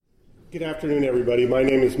Good afternoon, everybody. My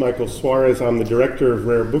name is Michael Suarez. I'm the director of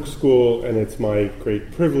Rare Book School, and it's my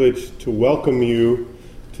great privilege to welcome you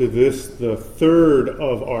to this, the third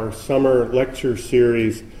of our summer lecture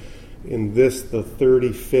series in this, the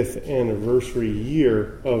 35th anniversary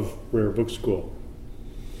year of Rare Book School.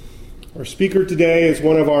 Our speaker today is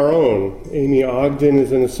one of our own. Amy Ogden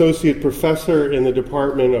is an associate professor in the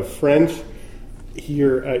Department of French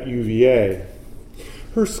here at UVA.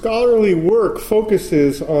 Her scholarly work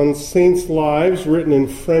focuses on saints' lives written in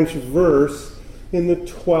French verse in the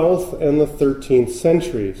 12th and the 13th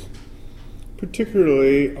centuries,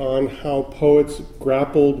 particularly on how poets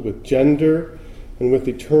grappled with gender and with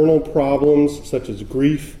eternal problems such as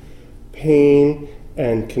grief, pain,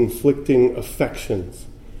 and conflicting affections.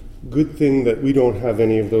 Good thing that we don't have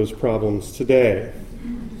any of those problems today.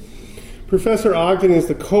 Professor Ogden is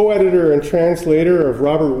the co-editor and translator of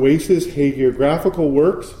Robert Wace's hagiographical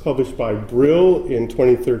works, published by Brill in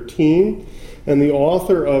 2013, and the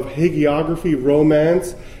author of Hagiography,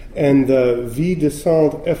 Romance, and the Vie de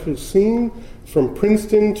Sainte Euphrosine from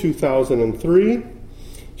Princeton, 2003.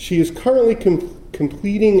 She is currently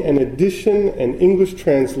completing an edition and English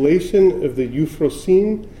translation of the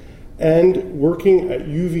Euphrosine and working at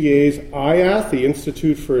UVA's IATH, the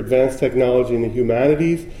Institute for Advanced Technology in the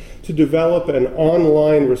Humanities, to develop an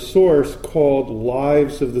online resource called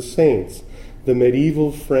Lives of the Saints, the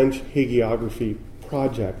Medieval French Hagiography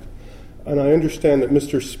Project. And I understand that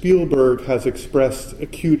Mr. Spielberg has expressed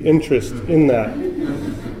acute interest in that.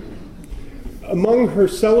 Among her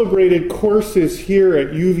celebrated courses here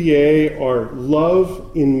at UVA are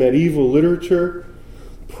Love in Medieval Literature,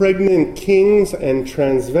 Pregnant Kings and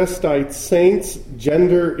Transvestite Saints,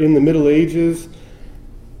 Gender in the Middle Ages,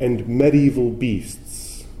 and Medieval Beasts.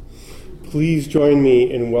 Please join me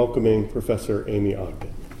in welcoming Professor Amy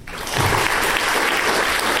Ogden.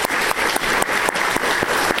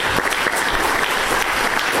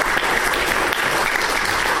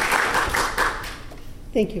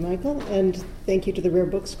 Thank you, Michael, and thank you to the Rare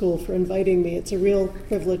Book School for inviting me. It's a real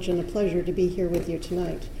privilege and a pleasure to be here with you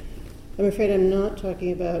tonight. I'm afraid I'm not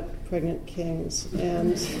talking about Pregnant Kings,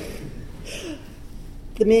 and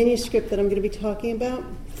the manuscript that I'm going to be talking about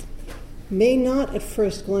may not at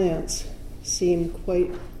first glance seem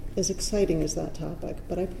quite as exciting as that topic,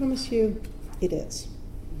 but I promise you it is.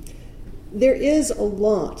 There is a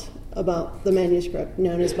lot about the manuscript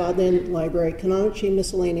known as Bodleian Library Canonici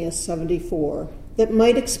Miscellaneous 74 that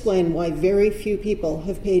might explain why very few people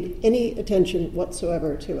have paid any attention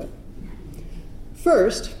whatsoever to it.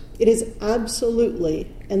 First, it is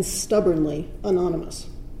absolutely and stubbornly anonymous.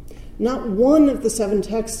 Not one of the 7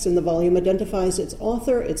 texts in the volume identifies its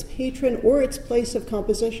author, its patron, or its place of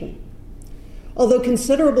composition. Although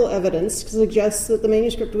considerable evidence suggests that the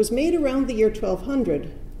manuscript was made around the year 1200,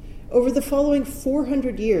 over the following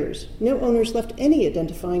 400 years, no owners left any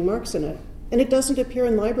identifying marks in it, and it doesn't appear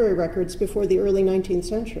in library records before the early 19th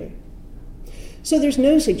century. So there's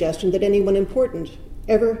no suggestion that anyone important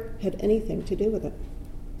ever had anything to do with it.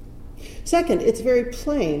 Second, it's very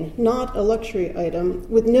plain, not a luxury item,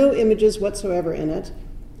 with no images whatsoever in it.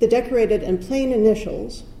 The decorated and plain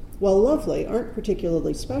initials, while lovely, aren't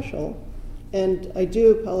particularly special, and I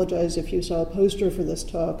do apologize if you saw a poster for this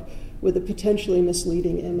talk with a potentially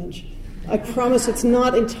misleading image. I promise it's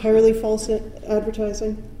not entirely false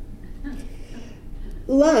advertising.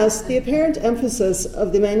 Last, the apparent emphasis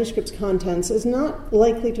of the manuscript's contents is not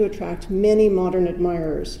likely to attract many modern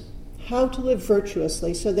admirers. How to live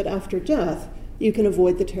virtuously so that after death you can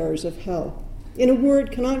avoid the terrors of hell. In a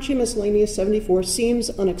word, Canonici Miscellaneous 74 seems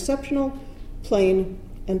unexceptional, plain,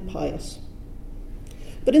 and pious.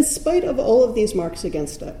 But in spite of all of these marks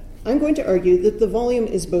against it, I'm going to argue that the volume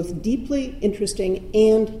is both deeply interesting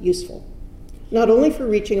and useful, not only for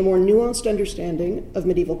reaching a more nuanced understanding of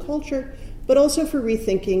medieval culture, but also for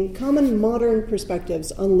rethinking common modern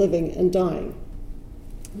perspectives on living and dying.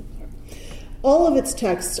 All of its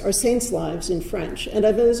texts are saints' lives in French, and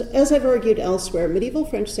as I've argued elsewhere, medieval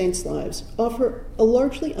French saints' lives offer a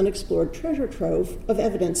largely unexplored treasure trove of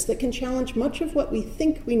evidence that can challenge much of what we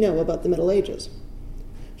think we know about the Middle Ages.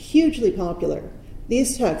 Hugely popular,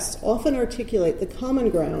 these texts often articulate the common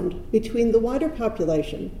ground between the wider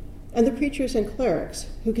population and the preachers and clerics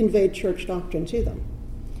who conveyed church doctrine to them.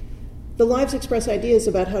 The lives express ideas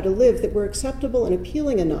about how to live that were acceptable and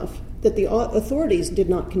appealing enough that the authorities did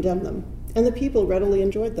not condemn them, and the people readily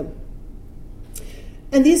enjoyed them.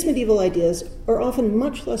 And these medieval ideas are often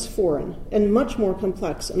much less foreign and much more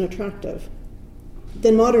complex and attractive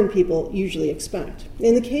than modern people usually expect.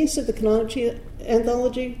 In the case of the Canonici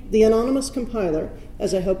anthology, the anonymous compiler,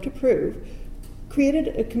 as I hope to prove, created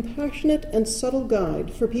a compassionate and subtle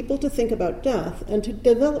guide for people to think about death and to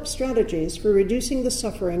develop strategies for reducing the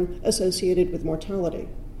suffering associated with mortality.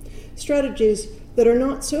 Strategies that are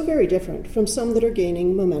not so very different from some that are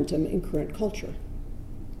gaining momentum in current culture.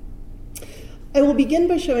 I will begin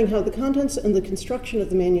by showing how the contents and the construction of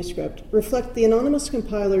the manuscript reflect the anonymous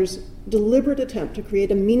compiler's deliberate attempt to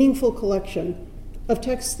create a meaningful collection of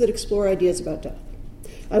texts that explore ideas about death.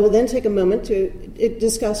 I will then take a moment to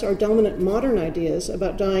discuss our dominant modern ideas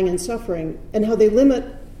about dying and suffering and how they limit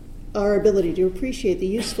our ability to appreciate the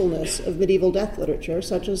usefulness of medieval death literature,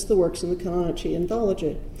 such as the works in the Canonici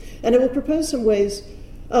Anthology. And I will propose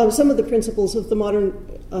some of the principles of the modern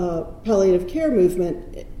palliative care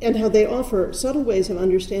movement and how they offer subtle ways of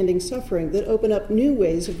understanding suffering that open up new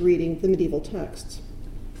ways of reading the medieval texts.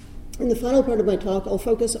 In the final part of my talk, I'll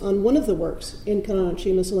focus on one of the works in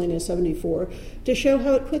Canonici Miscellanea 74 to show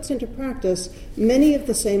how it puts into practice many of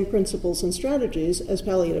the same principles and strategies as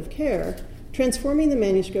palliative care, transforming the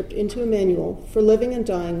manuscript into a manual for living and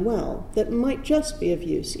dying well that might just be of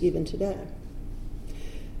use even today.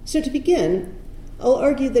 So to begin, I'll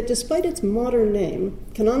argue that despite its modern name,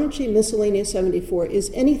 Canonici Miscellanea 74 is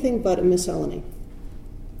anything but a miscellany.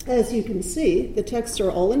 As you can see, the texts are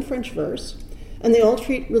all in French verse, and they all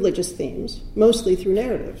treat religious themes, mostly through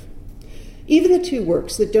narrative. Even the two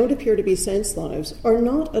works that don't appear to be saints' lives are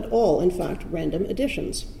not at all, in fact, random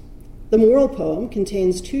additions. The moral poem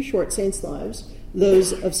contains two short saints' lives,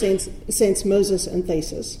 those of Saints Moses and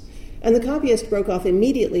Thesis, and the copyist broke off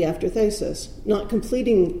immediately after Thesis, not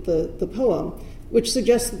completing the poem, which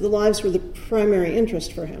suggests that the lives were the primary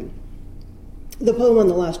interest for him. The poem on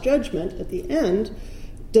the Last Judgment, at the end,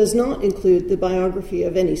 does not include the biography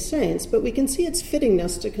of any saints, but we can see its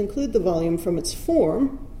fittingness to conclude the volume from its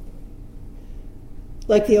form.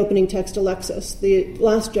 Like the opening text Alexis, the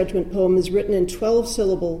Last Judgment poem is written in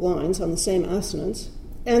 12-syllable lines on the same assonance,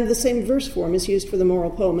 and the same verse form is used for the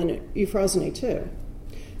moral poem in Euphrosyne too.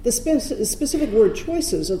 The specific word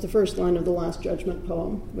choices of the first line of the Last Judgment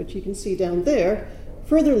poem, which you can see down there,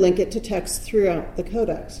 further link it to texts throughout the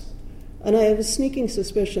Codex. And I have a sneaking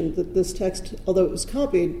suspicion that this text, although it was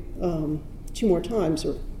copied 2 more times,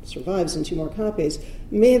 or survives in 2 more copies,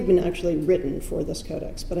 may have been actually written for this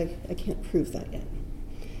codex, but I can't prove that yet.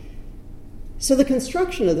 So the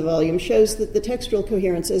construction of the volume shows that the textual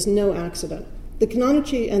coherence is no accident. The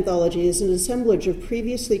Canonici Anthology is an assemblage of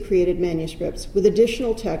previously created manuscripts with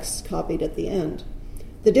additional texts copied at the end.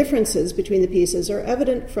 The differences between the pieces are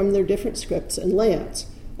evident from their different scripts and layouts,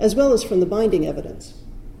 as well as from the binding evidence.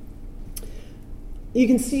 You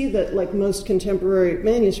can see that, like most contemporary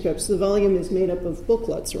manuscripts, the volume is made up of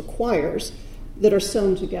booklets or quires that are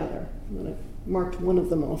sewn together. And I've marked one of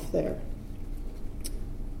them off there.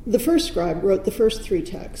 The first scribe wrote the first 3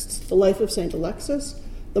 texts, the Life of St. Alexis,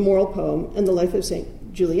 the Moral Poem, and the Life of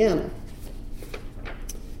St. Juliana.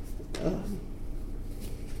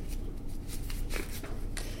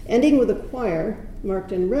 Ending with a quire,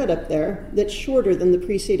 marked in red up there, that's shorter than the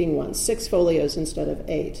preceding ones, 6 folios instead of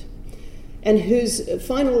 8. And whose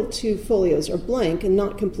final 2 folios are blank and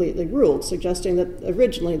not completely ruled, suggesting that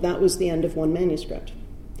originally that was the end of one manuscript.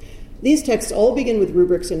 These texts all begin with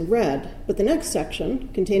rubrics in red, but the next section,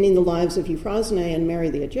 containing the lives of Euphrosyne and Mary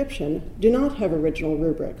the Egyptian, do not have original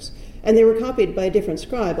rubrics, and they were copied by a different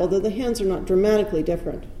scribe, although the hands are not dramatically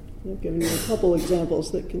different. I've given you a couple examples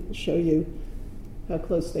that can show you how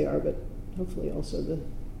close they are, but hopefully also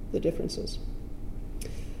the differences.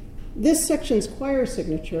 This section's quire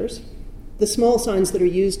signatures, the small signs that are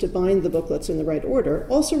used to bind the booklets in the right order,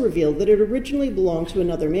 also reveal that it originally belonged to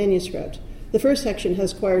another manuscript. The first section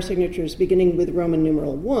has quire signatures beginning with Roman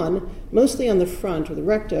numeral 1, mostly on the front or the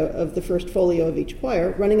recto of the first folio of each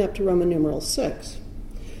quire, running up to Roman numeral 6.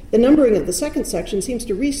 The numbering of the second section seems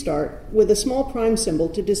to restart with a small prime symbol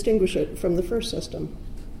to distinguish it from the first system.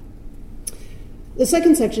 The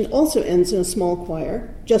second section also ends in a small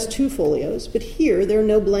quire, just 2 folios, but here there are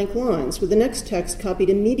no blank lines, with the next text copied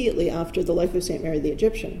immediately after the Life of St. Mary the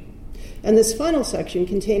Egyptian. And this final section,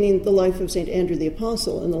 containing the Life of St. Andrew the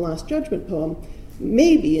Apostle and the Last Judgment poem,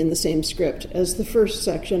 may be in the same script as the first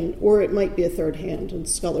section, or it might be a third hand, and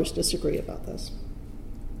scholars disagree about this.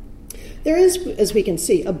 There is, as we can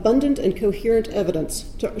see, abundant and coherent evidence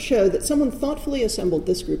to show that someone thoughtfully assembled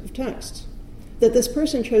this group of texts, that this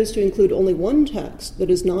person chose to include only one text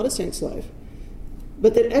that is not a saint's life,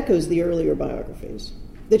 but that echoes the earlier biographies,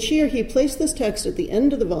 that she or he placed this text at the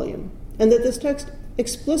end of the volume, and that this text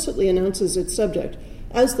explicitly announces its subject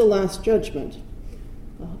as the Last Judgment.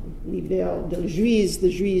 l'hiver de juiz, the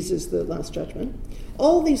juiz is the Last Judgment.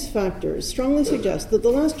 All these factors strongly suggest that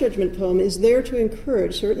the Last Judgment poem is there to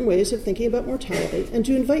encourage certain ways of thinking about mortality and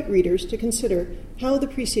to invite readers to consider how the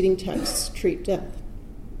preceding texts treat death.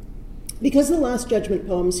 Because the Last Judgment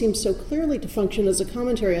poem seems so clearly to function as a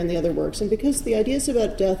commentary on the other works, and because the ideas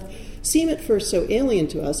about death seem at first so alien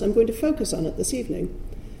to us, I'm going to focus on it this evening.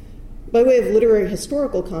 By way of literary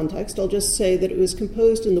historical context, I'll just say that it was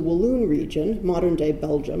composed in the Walloon region, modern-day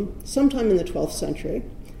Belgium, sometime in the 12th century,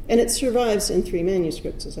 and it survives in 3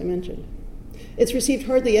 manuscripts, as I mentioned. It's received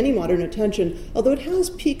hardly any modern attention, although it has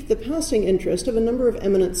piqued the passing interest of a number of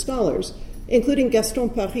eminent scholars, including Gaston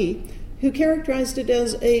Paris, who characterized it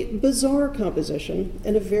as a bizarre composition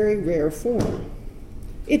and a very rare form.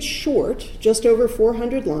 It's short, just over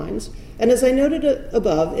 400 lines, and as I noted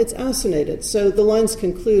above, it's assonated, so the lines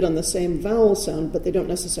conclude on the same vowel sound, but they don't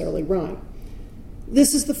necessarily rhyme.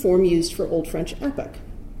 This is the form used for Old French epic,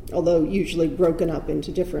 although usually broken up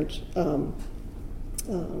into different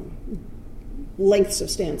lengths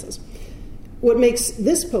of stanzas. What makes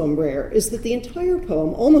this poem rare is that the entire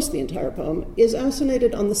poem, almost the entire poem, is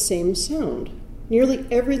assonated on the same sound. Nearly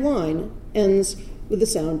every line ends with the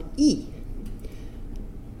sound E.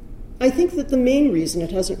 I think that the main reason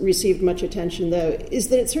it hasn't received much attention, though, is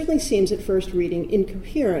that it certainly seems at first reading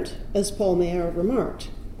incoherent, as Paul Maier remarked.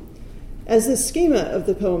 As the schema of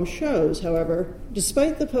the poem shows, however,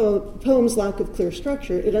 despite the poem's lack of clear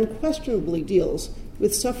structure, it unquestionably deals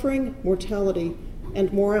with suffering, mortality,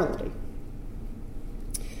 and morality.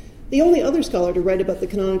 The only other scholar to write about the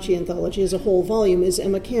Canonici anthology as a whole volume is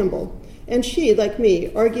Emma Campbell, and she, like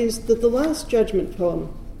me, argues that the Last Judgment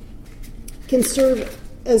poem can serve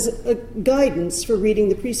as a guidance for reading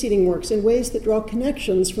the preceding works in ways that draw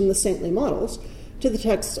connections from the saintly models to the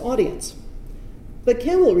text's audience. But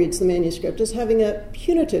Campbell reads the manuscript as having a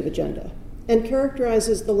punitive agenda and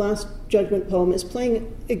characterizes the Last Judgment poem as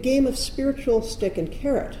playing a game of spiritual stick and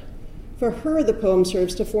carrot. For her, the poem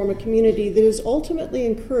serves to form a community that is ultimately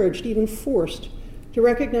encouraged, even forced, to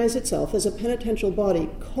recognize itself as a penitential body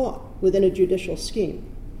caught within a judicial scheme.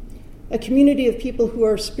 A community of people who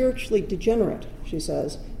are spiritually degenerate, she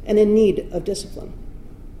says, and in need of discipline.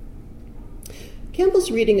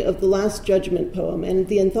 Campbell's reading of the Last Judgment poem and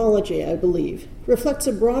the anthology, I believe, reflects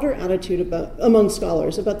a broader attitude among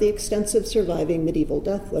scholars about the extensive surviving medieval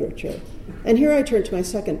death literature. And here I turn to my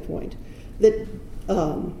second point, that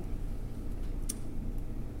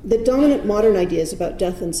dominant modern ideas about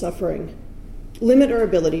death and suffering limit our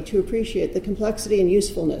ability to appreciate the complexity and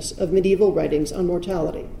usefulness of medieval writings on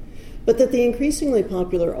mortality, but that the increasingly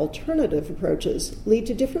popular alternative approaches lead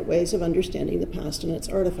to different ways of understanding the past and its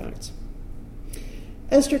artifacts.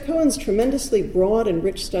 Esther Cohen's tremendously broad and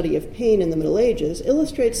rich study of pain in the Middle Ages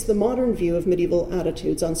illustrates the modern view of medieval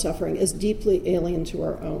attitudes on suffering as deeply alien to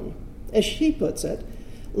our own. As she puts it,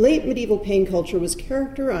 late medieval pain culture was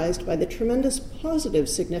characterized by the tremendous positive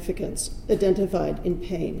significance identified in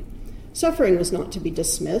pain. Suffering was not to be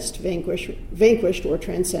dismissed, vanquished, or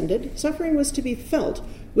transcended. Suffering was to be felt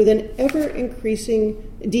with an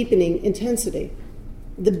ever-increasing, deepening intensity.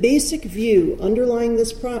 The basic view underlying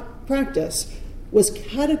this practice was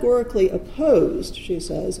categorically opposed, she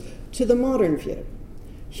says, to the modern view.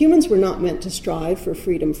 Humans were not meant to strive for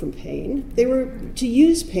freedom from pain. They were to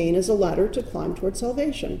use pain as a ladder to climb toward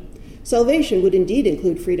salvation. Salvation would indeed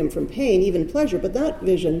include freedom from pain, even pleasure, but that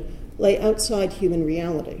vision lay outside human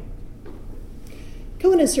reality.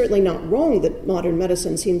 Cohen is certainly not wrong that modern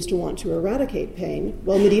medicine seems to want to eradicate pain,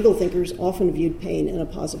 while medieval thinkers often viewed pain in a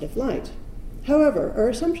positive light. However, our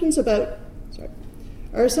assumptions about this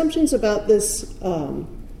our assumption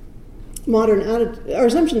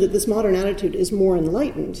that this modern attitude is more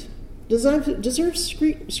enlightened deserves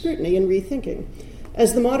scrutiny and rethinking,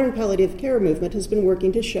 as the modern palliative care movement has been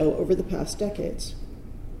working to show over the past decades.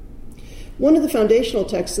 One of the foundational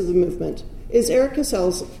texts of the movement is Eric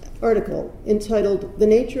Cassell's article entitled "The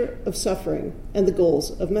Nature of Suffering and the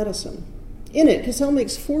Goals of Medicine." In it, Cassell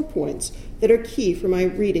makes 4 points that are key for my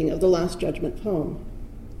reading of the Last Judgment poem.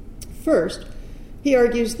 First, he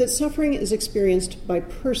argues that suffering is experienced by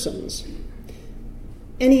persons,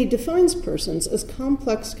 and he defines persons as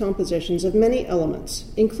complex compositions of many elements,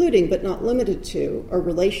 including but not limited to our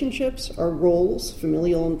relationships, our roles,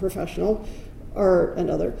 familial and professional,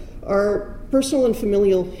 our personal and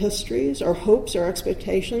familial histories, our hopes, our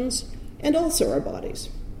expectations, and also our bodies.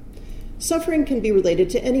 Suffering can be related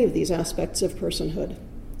to any of these aspects of personhood,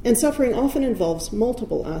 and suffering often involves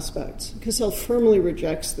multiple aspects. Cassell firmly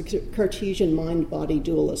rejects the Cartesian mind-body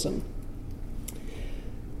dualism.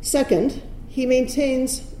 Second, he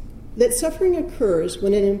maintains that suffering occurs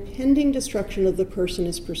when an impending destruction of the person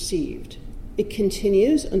is perceived. It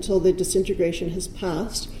continues until the disintegration has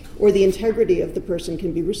passed or the integrity of the person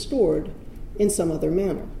can be restored in some other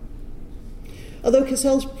manner. Although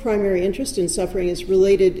Cassell's primary interest in suffering is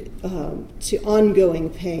related to ongoing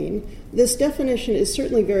pain, this definition is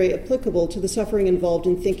certainly very applicable to the suffering involved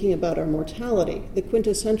in thinking about our mortality, the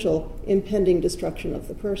quintessential impending destruction of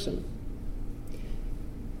the person.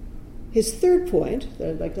 His third point that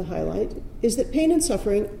I'd like to highlight is that pain and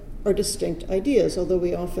suffering are distinct ideas, although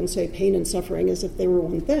we often say pain and suffering as if they were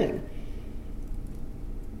one thing.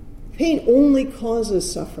 Pain only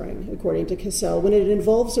causes suffering, according to Cassell, when it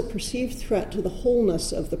involves a perceived threat to the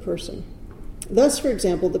wholeness of the person. Thus, for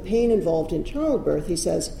example, the pain involved in childbirth, he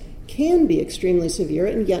says, can be extremely severe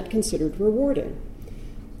and yet considered rewarding.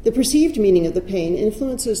 The perceived meaning of the pain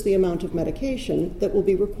influences the amount of medication that will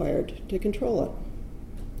be required to control it.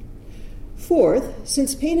 Fourth,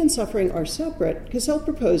 since pain and suffering are separate, Cassell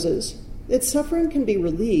proposes that suffering can be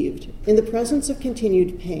relieved in the presence of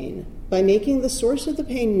continued pain by making the source of the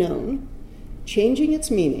pain known, changing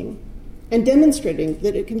its meaning, and demonstrating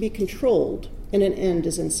that it can be controlled and an end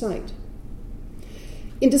is in sight.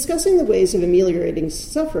 In discussing the ways of ameliorating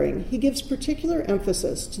suffering, he gives particular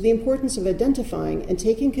emphasis to the importance of identifying and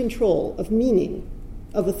taking control of meaning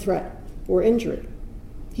of a threat or injury.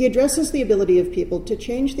 He addresses the ability of people to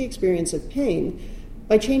change the experience of pain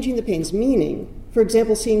by changing the pain's meaning, for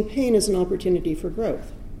example, seeing pain as an opportunity for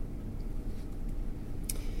growth.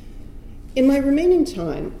 In my remaining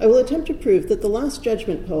time, I will attempt to prove that the Last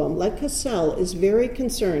Judgment poem, like Cassell, is very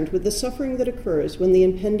concerned with the suffering that occurs when the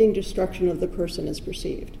impending destruction of the person is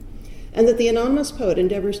perceived, and that the anonymous poet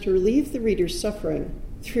endeavors to relieve the reader's suffering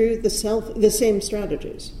through the same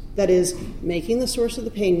strategies, that is, making the source of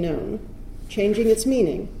the pain known, changing its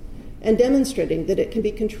meaning, and demonstrating that it can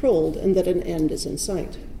be controlled and that an end is in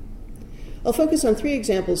sight. I'll focus on 3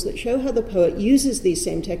 examples that show how the poet uses these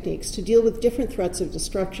same techniques to deal with different threats of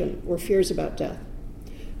destruction or fears about death.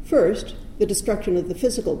 First, the destruction of the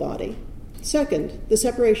physical body. Second, the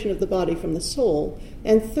separation of the body from the soul.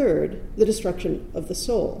 And third, the destruction of the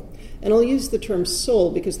soul. And I'll use the term soul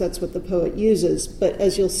because that's what the poet uses, but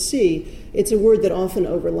as you'll see, it's a word that often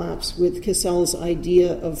overlaps with Cassell's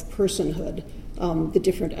idea of personhood, the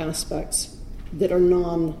different aspects that are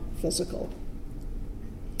non-physical.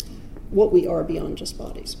 What we are beyond just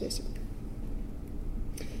bodies, basically.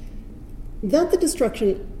 That the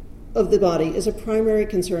destruction of the body is a primary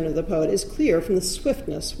concern of the poet is clear from the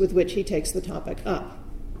swiftness with which he takes the topic up.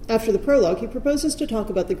 After the prologue, he proposes to talk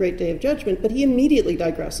about the great day of judgment, but he immediately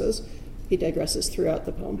digresses throughout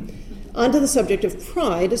the poem, onto the subject of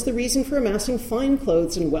pride as the reason for amassing fine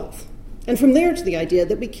clothes and wealth. And from there to the idea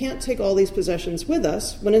that we can't take all these possessions with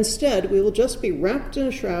us, when instead we will just be wrapped in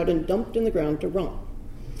a shroud and dumped in the ground to rot.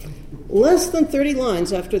 Less than 30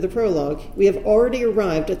 lines after the prologue, we have already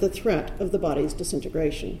arrived at the threat of the body's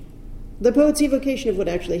disintegration. The poet's evocation of what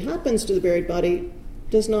actually happens to the buried body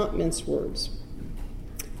does not mince words.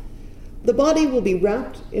 The body will be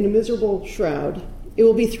wrapped in a miserable shroud. It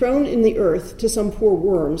will be thrown in the earth to some poor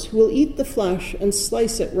worms who will eat the flesh and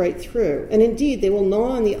slice it right through. And indeed, they will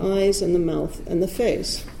gnaw on the eyes and the mouth and the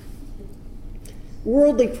face.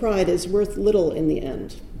 Worldly pride is worth little in the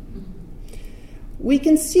end. We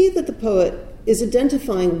can see that the poet is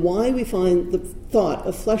identifying why we find the thought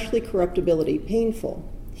of fleshly corruptibility painful.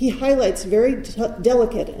 He highlights very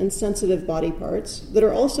delicate and sensitive body parts that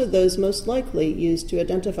are also those most likely used to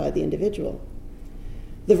identify the individual.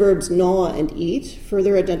 The verbs gnaw and eat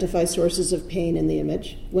further identify sources of pain in the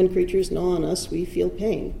image. When creatures gnaw on us, we feel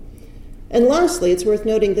pain. And lastly, it's worth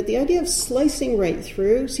noting that the idea of slicing right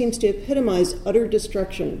through seems to epitomize utter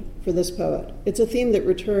destruction for this poet. It's a theme that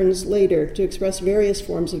returns later to express various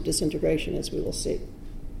forms of disintegration, as we will see.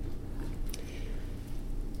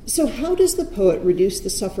 So how does the poet reduce the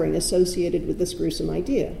suffering associated with this gruesome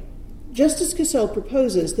idea? Just as Cassell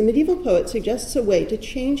proposes, the medieval poet suggests a way to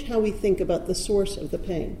change how we think about the source of the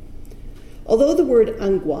pain. Although the word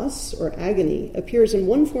angoisse, or agony, appears in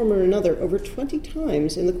one form or another over 20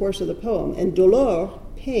 times in the course of the poem, and douleur,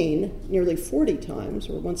 pain, nearly 40 times,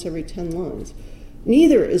 or once every 10 lines,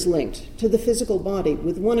 neither is linked to the physical body,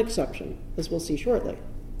 with one exception, as we'll see shortly.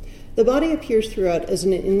 The body appears throughout as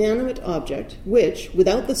an inanimate object which,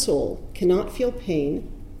 without the soul, cannot feel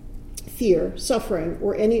pain, fear, suffering,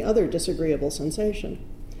 or any other disagreeable sensation.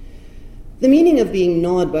 The meaning of being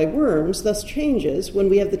gnawed by worms thus changes when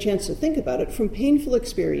we have the chance to think about it from painful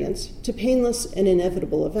experience to painless and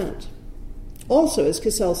inevitable event. Also, as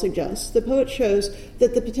Cassell suggests, the poet shows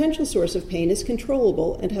that the potential source of pain is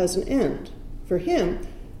controllable and has an end. For him,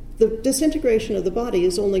 the disintegration of the body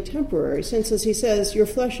is only temporary, since, as he says, your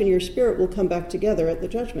flesh and your spirit will come back together at the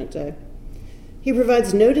judgment day. He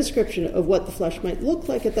provides no description of what the flesh might look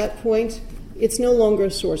like at that point. It's no longer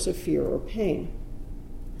a source of fear or pain.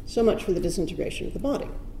 So much for the disintegration of the body.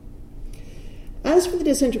 As for the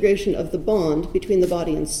disintegration of the bond between the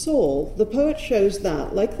body and soul, the poet shows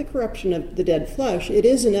that, like the corruption of the dead flesh, it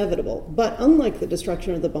is inevitable, but unlike the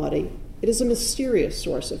destruction of the body, it is a mysterious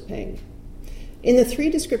source of pain. In the three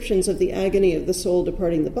descriptions of the agony of the soul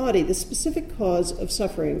departing the body, the specific cause of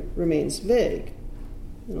suffering remains vague.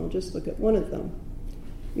 And I'll just look at one of them.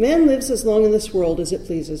 Man lives as long in this world as it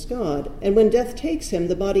pleases God, and when death takes him,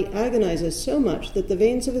 the body agonizes so much that the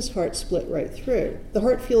veins of his heart split right through. The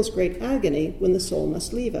heart feels great agony when the soul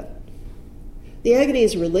must leave it. The agony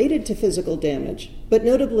is related to physical damage, but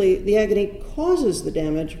notably, the agony causes the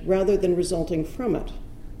damage rather than resulting from it.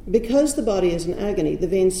 Because the body is in agony, the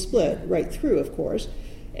veins split right through, of course,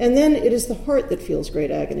 and then it is the heart that feels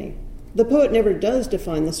great agony. The poet never does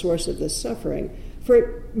define the source of this suffering,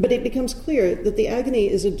 but it becomes clear that the agony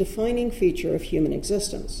is a defining feature of human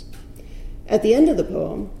existence. At the end of the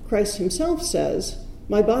poem, Christ himself says,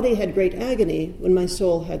 "My body had great agony when my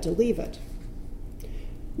soul had to leave it."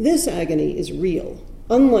 This agony is real,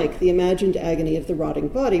 unlike the imagined agony of the rotting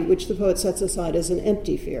body, which the poet sets aside as an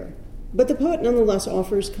empty fear. But the poet nonetheless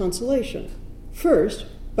offers consolation. First,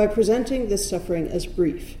 by presenting this suffering as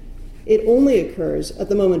brief. It only occurs at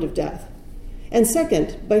the moment of death. And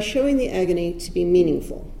second, by showing the agony to be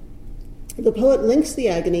meaningful. The poet links the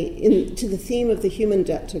agony to the theme of the human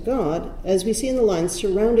debt to God, as we see in the lines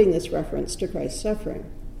surrounding this reference to Christ's suffering.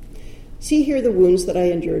 "See here the wounds that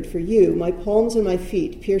I endured for you, my palms and my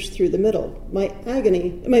feet pierced through the middle. My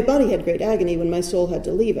body had great agony when my soul had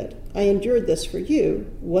to leave it. I endured this for you.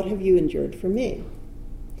 What have you endured for me?"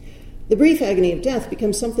 The brief agony of death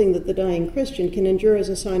becomes something that the dying Christian can endure as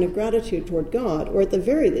a sign of gratitude toward God, or at the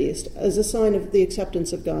very least, as a sign of the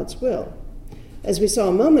acceptance of God's will. As we saw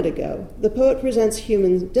a moment ago, the poet presents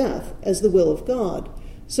human death as the will of God,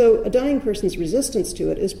 so a dying person's resistance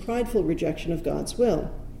to it is prideful rejection of God's will.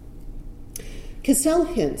 Cassell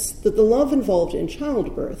hints that the love involved in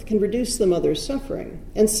childbirth can reduce the mother's suffering,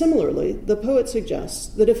 and similarly, the poet suggests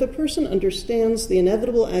that if a person understands the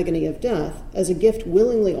inevitable agony of death as a gift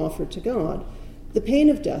willingly offered to God, the pain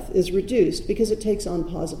of death is reduced because it takes on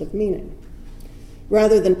positive meaning.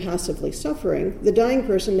 Rather than passively suffering, the dying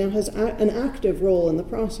person now has an active role in the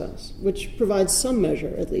process, which provides some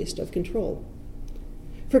measure, at least, of control.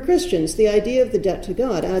 For Christians, the idea of the debt to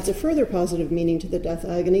God adds a further positive meaning to the death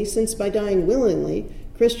agony, since by dying willingly,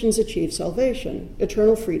 Christians achieve salvation,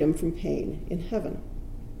 eternal freedom from pain in heaven.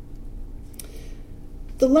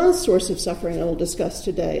 The last source of suffering I will discuss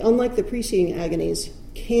today, unlike the preceding agonies,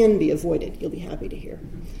 can be avoided, you'll be happy to hear.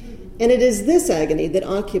 And it is this agony that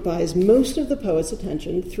occupies most of the poet's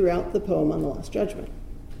attention throughout the poem on the Last Judgment.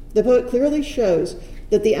 The poet clearly shows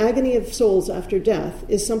that the agony of souls after death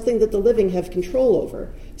is something that the living have control over,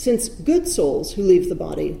 since good souls who leave the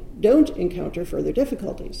body don't encounter further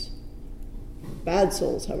difficulties. Bad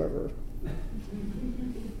souls, however,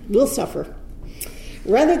 will suffer.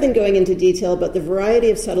 Rather than going into detail about the variety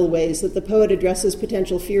of subtle ways that the poet addresses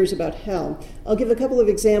potential fears about hell, I'll give a couple of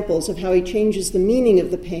examples of how he changes the meaning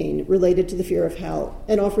of the pain related to the fear of hell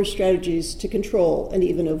and offers strategies to control and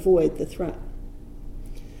even avoid the threat.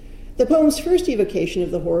 The poem's first evocation of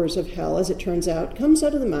the horrors of hell, as it turns out, comes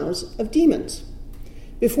out of the mouths of demons.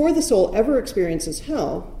 Before the soul ever experiences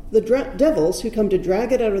hell, the devils who come to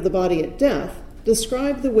drag it out of the body at death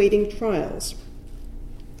describe the waiting trials.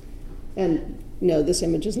 And no, this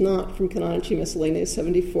image is not from Canonici Miscellaneous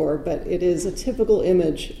 74, but it is a typical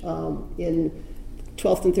image in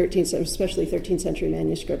 12th and 13th, especially 13th century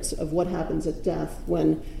manuscripts, of what happens at death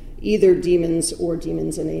when either demons or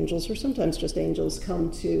demons and angels, or sometimes just angels,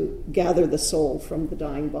 come to gather the soul from the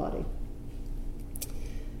dying body.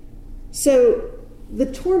 So the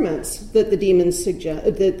torments that the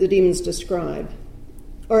demons describe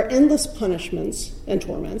are endless punishments and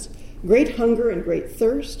torments, great hunger and great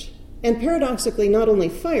thirst, and paradoxically not only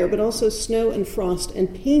fire, but also snow and frost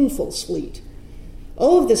and painful sleet.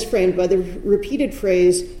 All of this framed by the repeated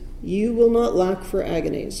phrase, "You will not lack for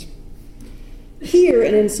agonies." Here,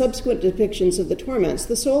 and in subsequent depictions of the torments,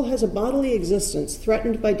 the soul has a bodily existence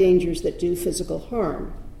threatened by dangers that do physical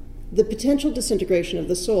harm. The potential disintegration of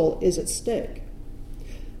the soul is at stake.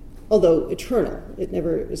 Although eternal, it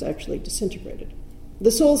never is actually disintegrated. The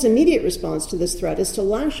soul's immediate response to this threat is to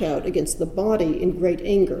lash out against the body in great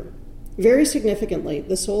anger. Very significantly,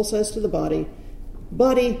 the soul says to the body,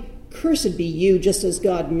 "Body, cursed be you just as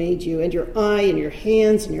God made you, and your eye and your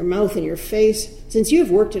hands and your mouth and your face, since you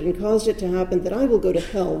have worked it and caused it to happen, that I will go to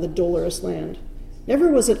hell, the dolorous land.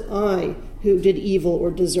 Never was it I who did evil or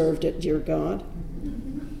deserved it, dear God."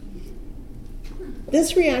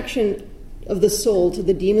 This reaction of the soul to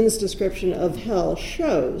the demon's description of hell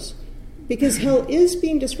shows, because hell is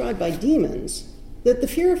being described by demons, that the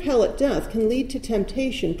fear of hell at death can lead to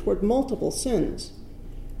temptation toward multiple sins.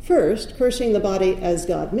 First, cursing the body as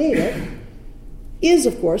God made it is,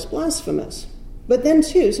 of course, blasphemous. But then,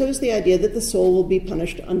 too, so is the idea that the soul will be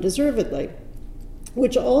punished undeservedly,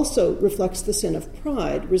 which also reflects the sin of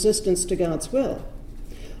pride, resistance to God's will.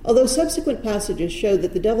 Although subsequent passages show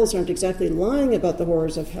that the devils aren't exactly lying about the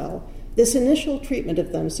horrors of hell, this initial treatment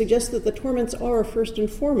of them suggests that the torments are, first and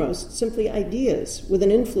foremost, simply ideas with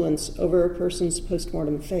an influence over a person's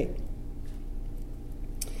post-mortem fate.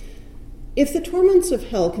 If the torments of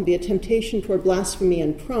hell can be a temptation toward blasphemy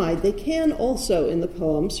and pride, they can also, in the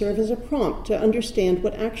poem, serve as a prompt to understand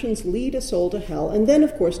what actions lead a soul to hell, and then,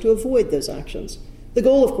 of course, to avoid those actions. The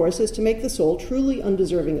goal, of course, is to make the soul truly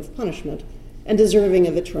undeserving of punishment and deserving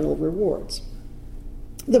of eternal rewards.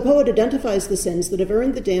 The poet identifies the sins that have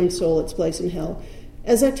earned the damned soul its place in hell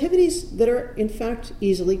as activities that are, in fact,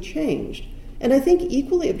 easily changed, and I think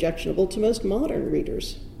equally objectionable to most modern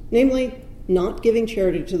readers, namely, not giving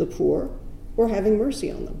charity to the poor or having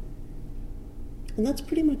mercy on them. And that's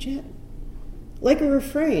pretty much it. Like a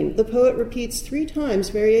refrain, the poet repeats 3 times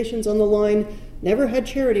variations on the line, never had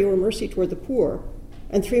charity or mercy toward the poor,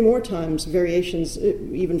 and 3 more times variations,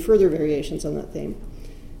 even further variations on that theme.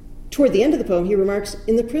 Toward the end of the poem, he remarks,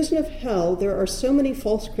 in the prison of hell, there are so many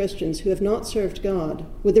false Christians who have not served God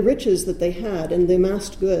with the riches that they had and the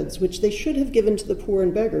amassed goods, which they should have given to the poor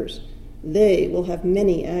and beggars. They will have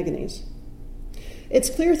many agonies. It's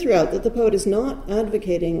clear throughout that the poet is not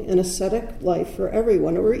advocating an ascetic life for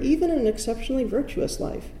everyone or even an exceptionally virtuous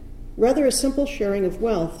life, rather a simple sharing of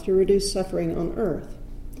wealth to reduce suffering on earth.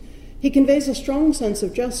 He conveys a strong sense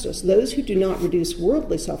of justice. Those who do not reduce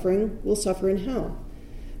worldly suffering will suffer in hell.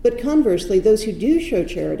 But conversely, those who do show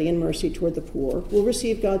charity and mercy toward the poor will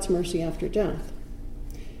receive God's mercy after death.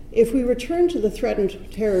 If we return to the threatened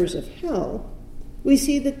terrors of hell, we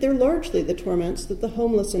see that they're largely the torments that the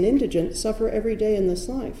homeless and indigent suffer every day in this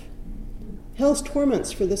life. Hell's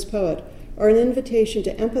torments for this poet are an invitation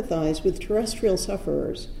to empathize with terrestrial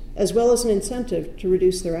sufferers, as well as an incentive to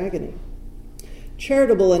reduce their agony.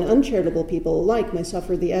 Charitable and uncharitable people alike may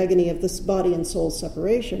suffer the agony of this body and soul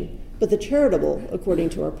separation, but the charitable, according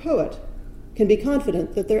to our poet, can be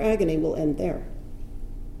confident that their agony will end there.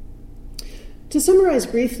 To summarize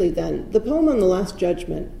briefly, then, the poem on the Last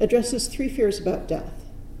Judgment addresses 3 fears about death: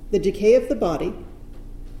 the decay of the body,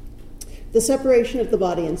 the separation of the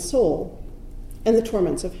body and soul, and the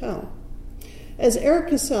torments of hell. As Eric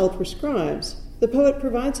Cassell prescribes, the poet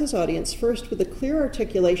provides his audience first with a clear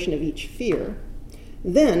articulation of each fear,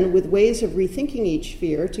 then with ways of rethinking each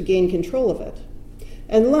fear to gain control of it,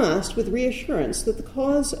 and last with reassurance that the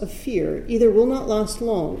cause of fear either will not last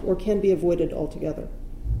long or can be avoided altogether.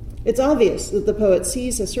 It's obvious that the poet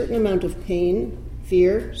sees a certain amount of pain,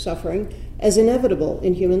 fear, suffering as inevitable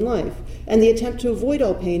in human life, and the attempt to avoid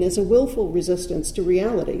all pain is a willful resistance to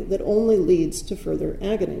reality that only leads to further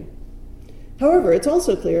agony. However, it's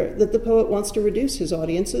also clear that the poet wants to reduce his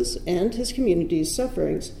audience's and his community's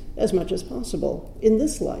sufferings as much as possible, in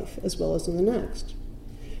this life as well as in the next.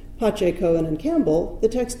 Pache, Cohen, and Campbell, the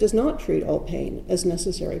text does not treat all pain as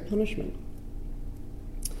necessary punishment.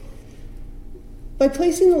 By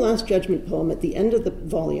placing the Last Judgment poem at the end of the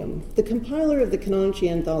volume, the compiler of the Canonici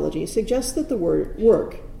Anthology suggests that the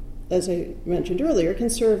work, as I mentioned earlier,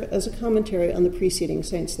 can serve as a commentary on the preceding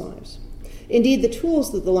saints' lives. Indeed, the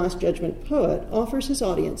tools that the Last Judgment poet offers his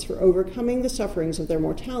audience for overcoming the sufferings of their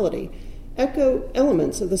mortality echo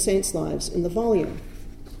elements of the saints' lives in the volume.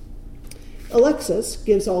 Alexis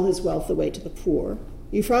gives all his wealth away to the poor.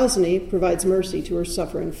 Euphrosyne provides mercy to her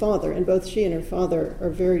suffering father, and both she and her father are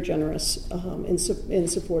very generous in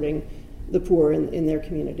supporting the poor in their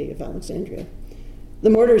community of Alexandria. The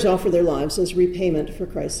martyrs offer their lives as repayment for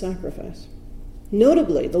Christ's sacrifice.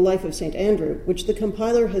 Notably, the life of St. Andrew, which the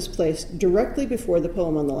compiler has placed directly before the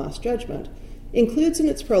poem on the Last Judgment, includes in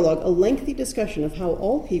its prologue a lengthy discussion of how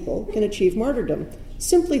all people can achieve martyrdom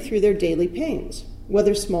simply through their daily pains,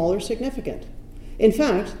 whether small or significant. In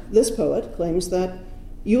fact, this poet claims that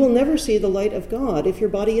you will never see the light of God if your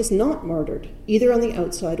body is not martyred, either on the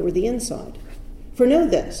outside or the inside. For know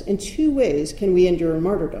this, in 2 ways can we endure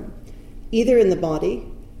martyrdom, either in the body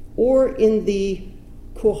or in the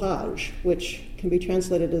courage, which can be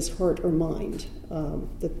translated as heart or mind.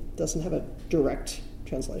 That doesn't have a direct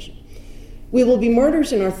translation. We will be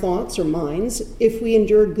martyrs in our thoughts or minds if we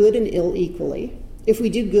endure good and ill equally, if we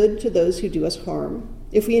do good to those who do us harm,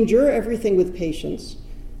 if we endure everything with patience.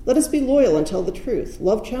 Let us be loyal and tell the truth,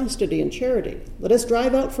 love chastity and charity. Let us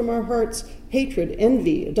drive out from our hearts hatred,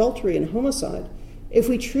 envy, adultery, and homicide. If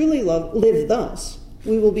we truly live thus,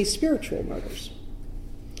 we will be spiritual martyrs.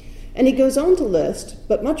 And he goes on to list,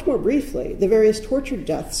 but much more briefly, the various tortured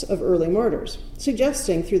deaths of early martyrs,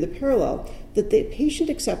 suggesting through the parallel that the patient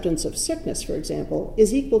acceptance of sickness, for example,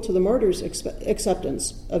 is equal to the martyr's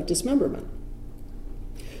acceptance of dismemberment.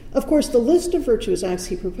 Of course, the list of virtuous acts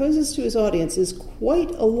he proposes to his audience is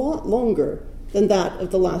quite a lot longer than that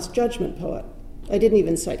of the Last Judgment poet. I didn't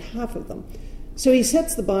even cite half of them. So he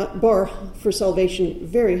sets the bar for salvation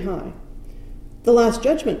very high. The Last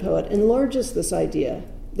Judgment poet enlarges this idea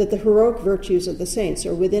that the heroic virtues of the saints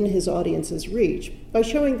are within his audience's reach by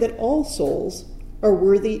showing that all souls are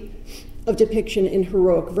worthy of depiction in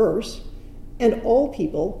heroic verse, and all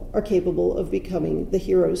people are capable of becoming the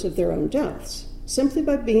heroes of their own deaths, simply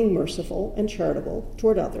by being merciful and charitable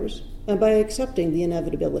toward others and by accepting the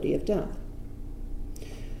inevitability of death.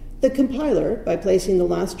 The compiler, by placing the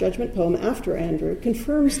Last Judgment poem after Andrew,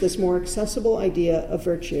 confirms this more accessible idea of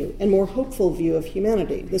virtue and more hopeful view of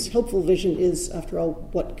humanity. This hopeful vision is, after all,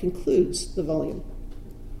 what concludes the volume.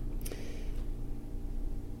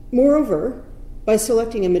 Moreover, by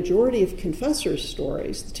selecting a majority of confessors'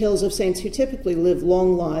 stories, the tales of saints who typically live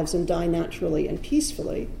long lives and die naturally and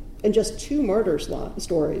peacefully, and just 2 martyrs'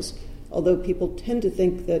 stories, although people tend to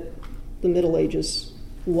think that the Middle Ages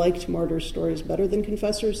liked martyrs' stories better than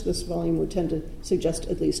confessors, this volume would tend to suggest,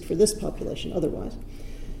 at least for this population, otherwise.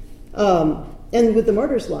 And with the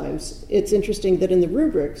martyrs' lives, it's interesting that in the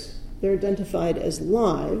rubrics, they're identified as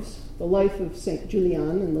lives, the life of St.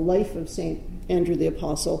 Julian and the life of St. Andrew the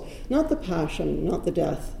Apostle, not the passion, not the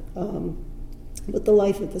death, but the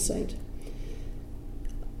life of the saint.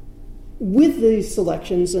 With these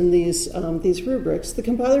selections and these rubrics, the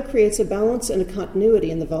compiler creates a balance and a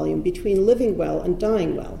continuity in the volume between living well and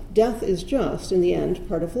dying well. Death is just, in the end,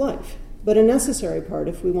 part of life, but a necessary part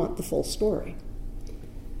if we want the full story.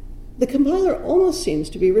 The compiler almost seems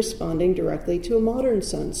to be responding directly to a modern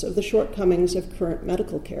sense of the shortcomings of current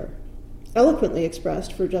medical care, eloquently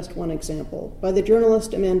expressed, for just one example, by the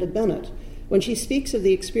journalist Amanda Bennett when she speaks of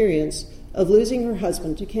the experience of losing her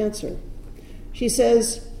husband to cancer. She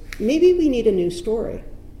says, "Maybe we need a new story.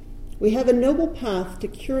 We have a noble path to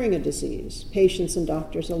curing a disease, patients and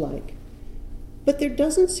doctors alike. But there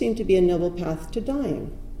doesn't seem to be a noble path to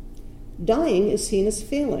dying. Dying is seen as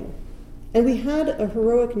failing. And we had a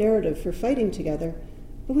heroic narrative for fighting together,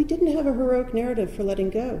 but we didn't have a heroic narrative for letting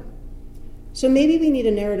go. So maybe we need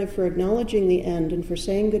a narrative for acknowledging the end and for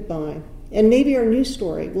saying goodbye. And maybe our new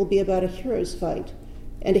story will be about a hero's fight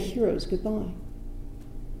and a hero's goodbye."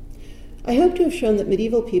 I hope to have shown that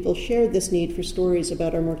medieval people shared this need for stories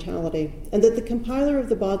about our mortality, and that the compiler of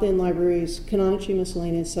the Bodleian Library's Canonici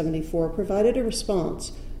Miscellaneous 74 provided a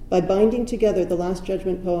response by binding together the Last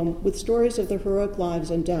Judgment poem with stories of the heroic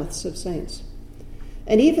lives and deaths of saints.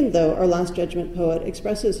 And even though our Last Judgment poet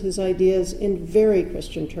expresses his ideas in very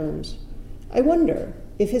Christian terms, I wonder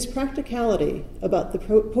if his practicality about the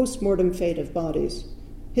post-mortem fate of bodies,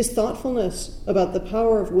 his thoughtfulness about the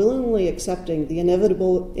power of willingly accepting the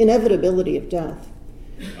inevitability of death,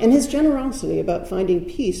 and his generosity about finding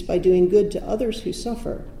peace by doing good to others who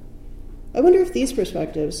suffer, I wonder if these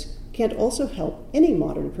perspectives can't also help any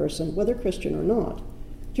modern person, whether Christian or not,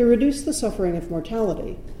 to reduce the suffering of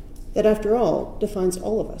mortality that, after all, defines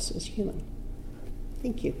all of us as human.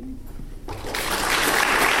 Thank you.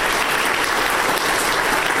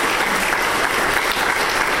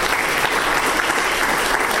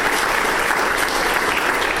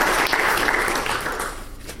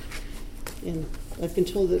 And I've been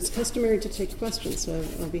told that it's customary to take questions, so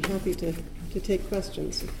I'll be happy to take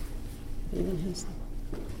questions if anyone has them.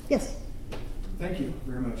 Yes? Thank you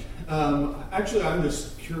very much. Actually, I'm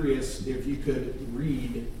just curious if you could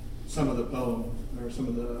read some of the poem or some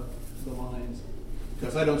of the lines,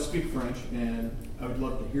 because I don't speak French and I would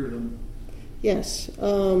love to hear them. Yes.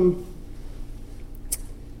 Well,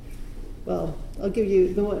 I'll give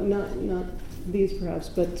you the one, not these perhaps,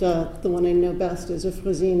 but the one I know best is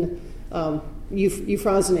Euphrosyne.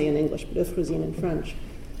 Euphrosyne in English, but Euphrosyne in French.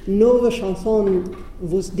 Nova chanson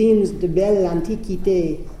vous dîmes de belle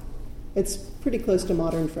antiquité. It's pretty close to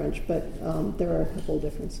modern French, but there are a couple of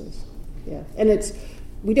differences. Yeah, and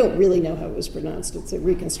we don't really know how it was pronounced. It's a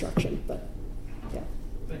reconstruction, but yeah.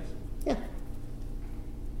 Thanks. Yeah.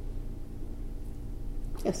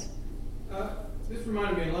 Yes. This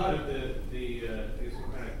reminded me a lot of the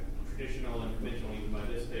kind of traditional and conventional, even by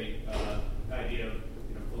this date, idea of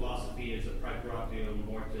philosophy as a praeparatio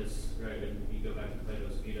mortis, right? And you go back to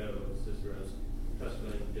Plato's Phaedo, Cicero's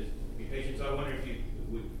Tusculum, just be patient. So I wonder if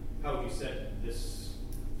how would you set this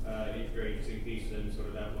very interesting piece in sort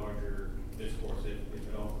of that larger discourse,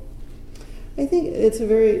 if at all? I think that's a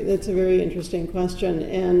very interesting question,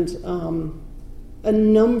 and a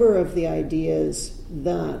number of the ideas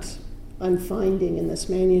that I'm finding in this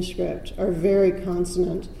manuscript are very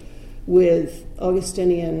consonant with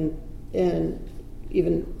Augustinian and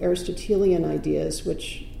even Aristotelian ideas,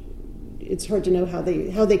 which it's hard to know how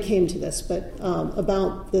they came to this, but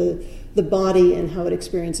about the body and how it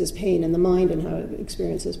experiences pain, and the mind and how it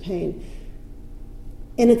experiences pain.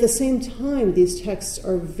 And at the same time, these texts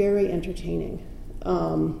are very entertaining.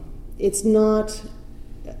 It's not.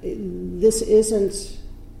 This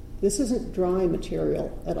isn't dry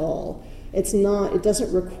material at all. It's not. It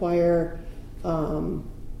doesn't require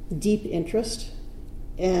deep interest,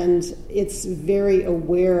 and it's very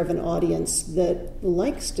aware of an audience that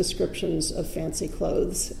likes descriptions of fancy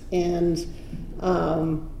clothes and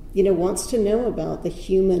wants to know about the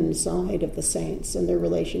human side of the saints and their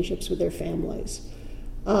relationships with their families.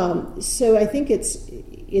 So I think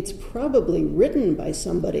it's probably written by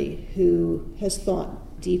somebody who has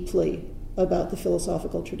thought deeply about the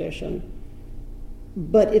philosophical tradition,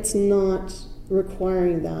 but it's not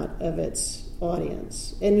requiring that of its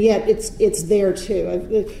audience, and yet it's there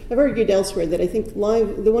too. I've argued elsewhere that I think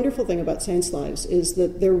the wonderful thing about saints' lives is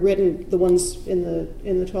that they're written. The ones in the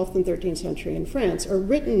 12th and 13th century in France are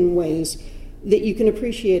written in ways that you can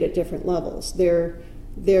appreciate at different levels. They're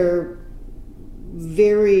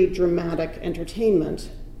very dramatic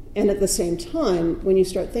entertainment, and at the same time, when you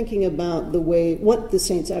start thinking about what the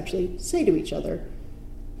saints actually say to each other,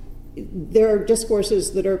 there are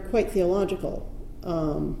discourses that are quite theological.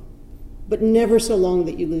 But never so long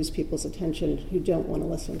that you lose people's attention who don't want to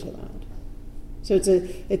listen to that. So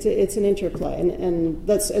it's an interplay, and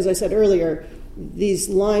that's, as I said earlier, these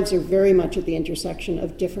lives are very much at the intersection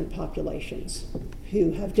of different populations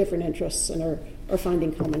who have different interests and are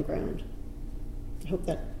finding common ground. I hope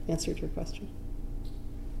that answered your question.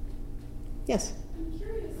 Yes? I'm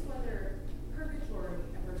curious whether purgatory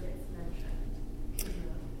ever gets mentioned in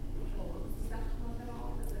the poems. Does that come up at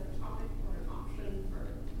all as a topic or an option for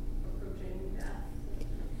approaching death?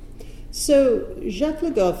 So Jacques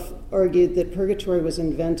Le Goff argued that purgatory was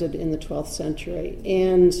invented in the 12th century,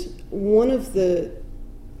 and one of the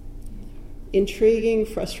intriguing,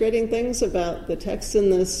 frustrating things about the texts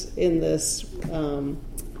in this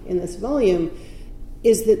volume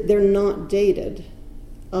is that they're not dated.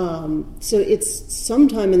 So it's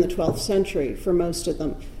sometime in the 12th century for most of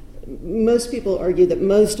them. Most people argue that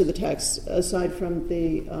most of the texts, aside from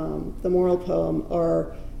the moral poem,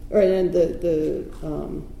 and the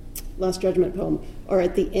Last Judgment poem, are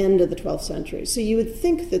at the end of the 12th century. So you would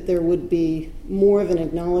think that there would be more of an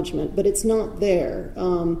acknowledgement, but it's not there.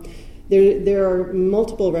 There are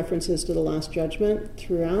multiple references to the Last Judgment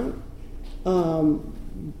throughout,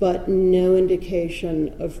 but no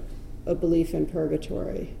indication of a belief in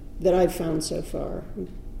purgatory that I've found so far.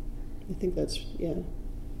 I think that's, yeah.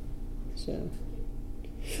 So,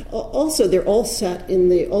 also, they're all set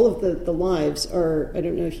in all of the lives are, I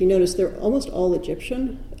don't know if you noticed, they're almost all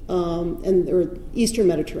Egyptian, and they're Eastern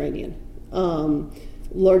Mediterranean,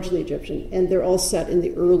 largely Egyptian, and they're all set in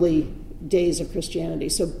the early days of Christianity,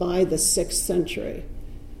 so by the 6th century,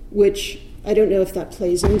 which I don't know if that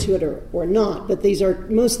plays into it or not, but these are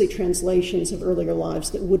mostly translations of earlier lives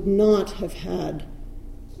that would not have had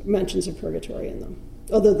mentions of purgatory in them.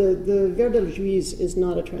 Although the Vers de la Juiz is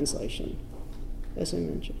not a translation, as I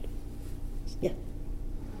mentioned. Yeah.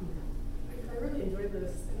 I really enjoyed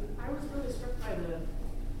this, and I was really struck by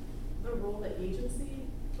the role that agency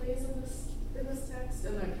plays in this text,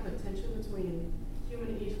 and that kind of tension between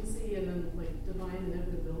human agency and then like divine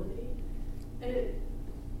inevitability. And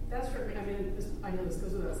that struck me. I mean, I know this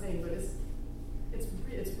goes without saying, but it's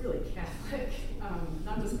really Catholic,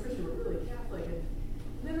 not just Christian, but really Catholic. And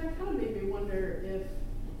then that kind of made me wonder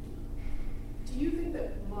do you think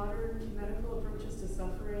that modern medical approaches to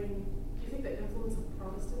suffering, do you think the influence of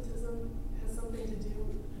Protestantism has something to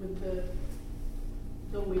do with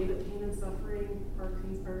the way that pain and suffering are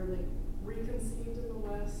like reconceived in the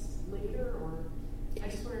West later? Or I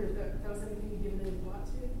just wondered if that was anything you've given any thought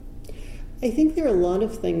to? I think there are a lot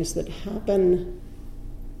of things that happen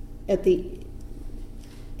at the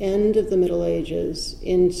end of the Middle Ages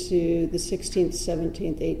into the 16th,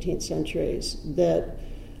 17th, 18th centuries that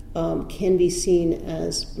can be seen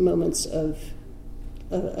as moments of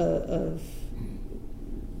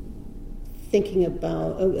thinking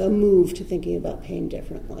about, a move to thinking about pain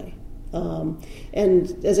differently.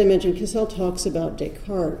 And as I mentioned, Cassel talks about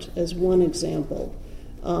Descartes as one example,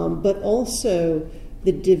 but also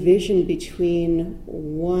the division between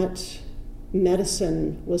what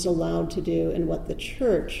medicine was allowed to do and what the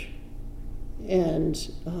church and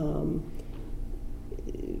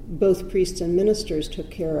both priests and ministers took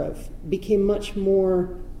care of became much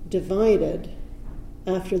more divided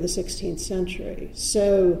after the 16th century.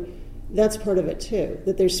 So that's part of it too,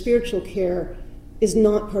 that their spiritual care is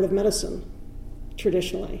not part of medicine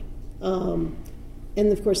traditionally. And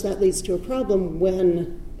of course that leads to a problem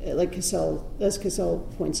when, like as Cassell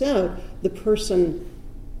points out, the person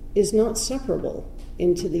is not separable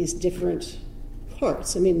into these different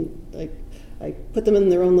parts. I mean, like, I put them in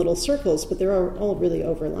their own little circles, but they're all really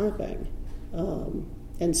overlapping.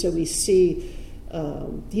 And so we see,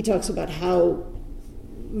 he talks about how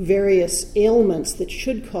various ailments that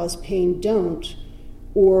should cause pain don't,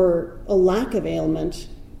 or a lack of ailment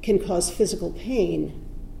can cause physical pain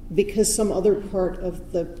because some other part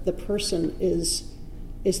of the person is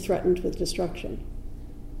threatened with destruction.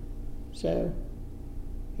 So,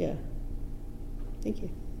 yeah. Thank you.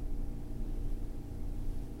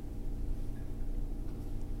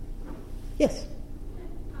 Yes?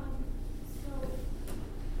 So,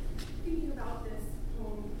 thinking about this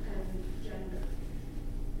poem and gender,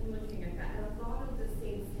 and looking at that, and a lot of the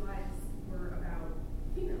saints' lives were about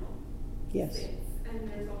female Yes. saints. And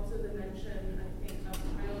there's also the mention, I think, of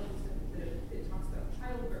it talks about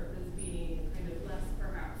childbirth as being kind of less,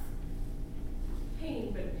 perhaps,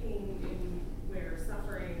 pain, but pain in where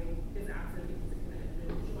suffering is absent because it can end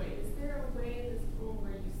in joy. Is there a way in this poem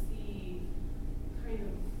where you see kind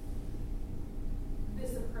of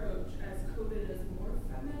this approach as coded as more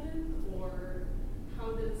feminine, or how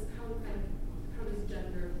does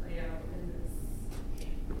gender play out in this?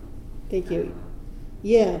 Thank you.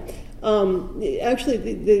 Yeah. Actually,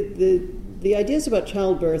 the ideas about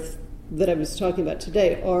childbirth that I was talking about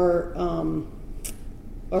today are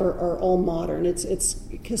all modern. It's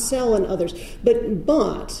Cassell and others, but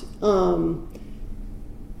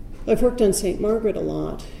I've worked on St. Margaret a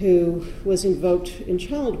lot, who was invoked in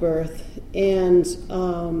childbirth, and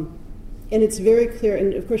it's very clear.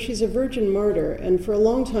 And of course, she's a virgin martyr, and for a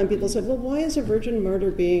long time, people said, "Well, why is a virgin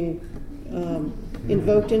martyr being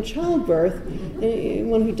invoked in childbirth,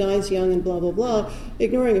 one who dies young and blah, blah, blah,"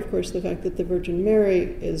 ignoring, of course, the fact that the Virgin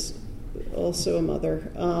Mary is also a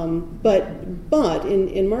mother. But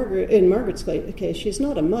in Margaret's case, she's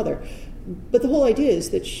not a mother. But the whole idea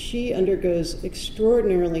is that she undergoes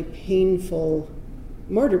extraordinarily painful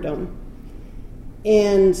martyrdom.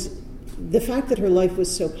 And the fact that her life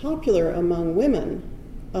was so popular among women,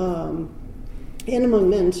 and among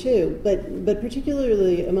men too, but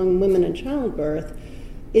particularly among women in childbirth,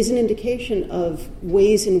 is an indication of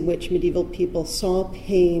ways in which medieval people saw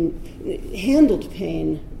pain, handled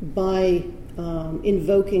pain by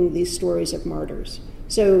invoking these stories of martyrs.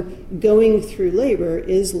 So going through labor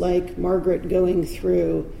is like Margaret going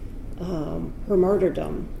through her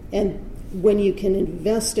martyrdom. And when you can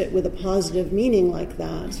invest it with a positive meaning like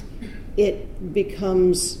that, it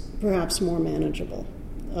becomes perhaps more manageable.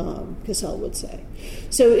 Cassell would say.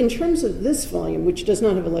 So in terms of this volume, which does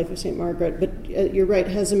not have a life of St. Margaret, but you're right,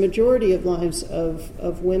 has a majority of lives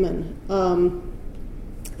of women,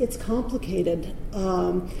 it's complicated.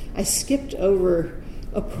 I skipped over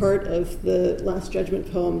a part of the Last Judgment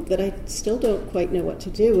poem that I still don't quite know what to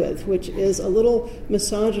do with, which is a little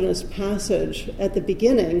misogynist passage at the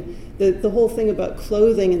beginning. The whole thing about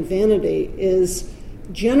clothing and vanity is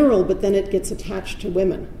general, but then it gets attached to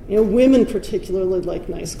women. Women particularly like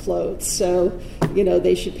nice clothes, so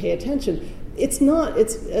they should pay attention. It's not.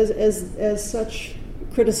 It's as such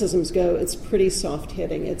criticisms go. It's pretty soft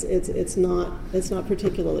hitting. It's not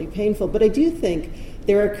particularly painful. But I do think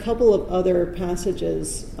there are a couple of other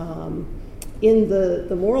passages in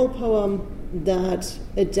the moral poem that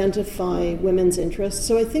identify women's interests.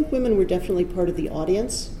 So I think women were definitely part of the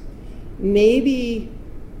audience. Maybe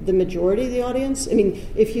the majority of the audience. I mean,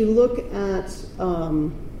 if you look at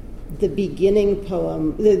the beginning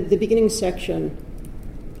poem, the beginning section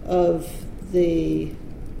of the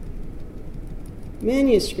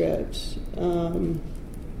manuscript,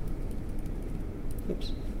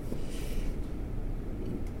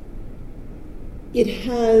 it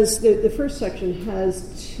has, the first section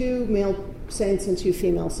has 2 male saints and 2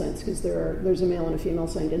 female saints, because there's a male and a female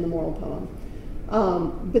saint in the moral poem.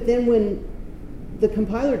 But then when the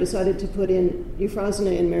compiler decided to put in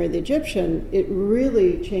Euphrosyne and Mary the Egyptian, it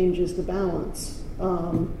really changes the balance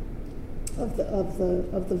of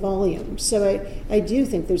the volume. So I do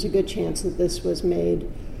think there's a good chance that this was made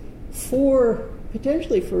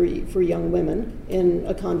potentially for young women in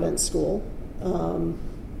a convent school.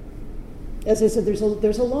 As I said, there's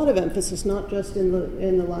a lot of emphasis, not just in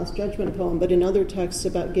the Last Judgment poem, but in other texts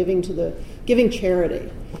about giving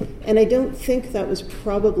charity. And I don't think that was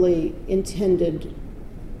probably intended.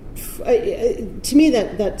 To me,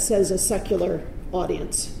 that says a secular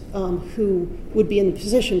audience who would be in the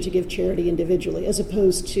position to give charity individually, as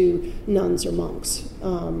opposed to nuns or monks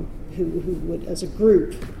who would, as a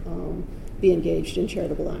group, be engaged in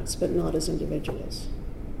charitable acts, but not as individuals.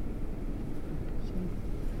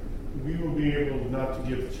 We will be able not to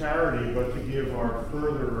give charity, but to give our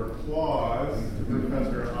further applause to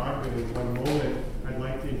Professor Ogden in one moment. I'd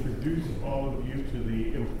like to introduce all of you to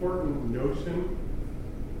the important notion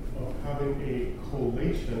of having a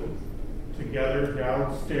collation together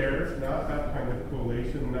downstairs, not that kind of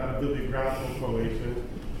collation, not a bibliographical collation,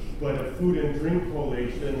 but a food and drink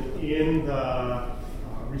collation in the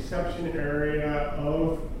reception area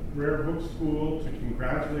of Rare Book School to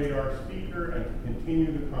congratulate our speaker and to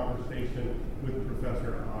continue the conversation with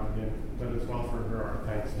Professor Ogden. Let us offer her our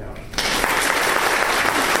thanks now.